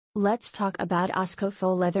Let's talk about Osco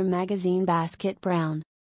Faux Leather Magazine Basket Brown.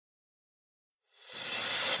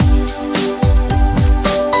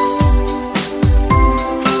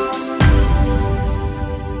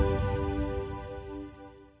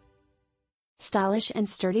 Stylish and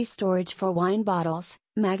sturdy storage for wine bottles,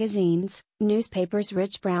 magazines, newspapers.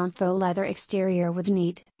 Rich brown faux leather exterior with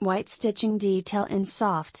neat, white stitching detail and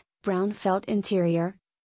soft, brown felt interior.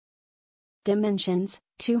 Dimensions: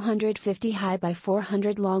 250 high by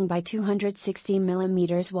 400 long by 260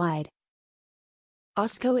 mm wide.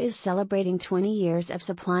 Osco is celebrating 20 years of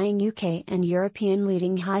supplying UK and European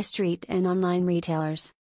leading high street and online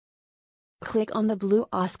retailers. Click on the blue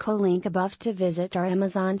Osco link above to visit our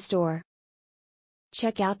Amazon store.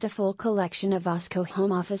 Check out the full collection of Osco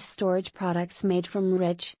home office storage products made from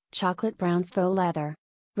rich, chocolate brown faux leather.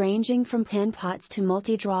 Ranging from pen pots to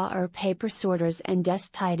multi-drawer or paper sorters and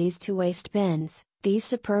desk tidies to waste bins, these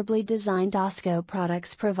superbly designed Osco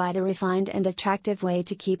products provide a refined and attractive way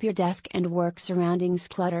to keep your desk and work surroundings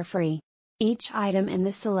clutter-free. Each item in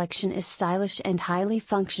the selection is stylish and highly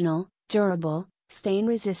functional, durable,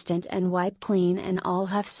 stain-resistant and wipe clean, and all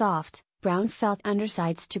have soft, brown felt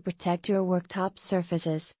undersides to protect your worktop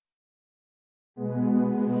surfaces.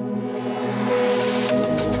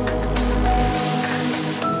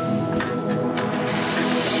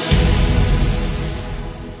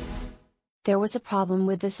 There was a problem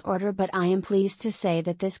with this order, but I am pleased to say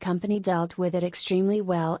that this company dealt with it extremely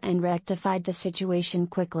well and rectified the situation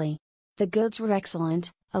quickly. The goods were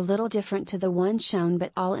excellent, a little different to the one shown,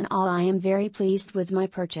 but all in all I am very pleased with my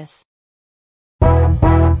purchase.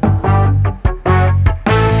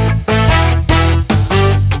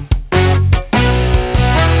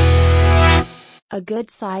 A good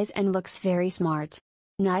size and looks very smart.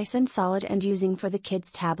 Nice and solid and using for the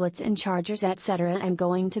kids' tablets and chargers etc. I'm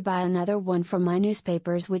going to buy another one for my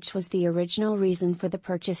newspapers, which was the original reason for the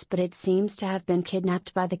purchase, but it seems to have been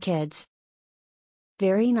kidnapped by the kids.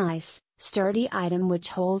 Very nice, sturdy item which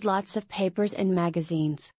hold lots of papers and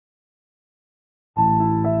magazines.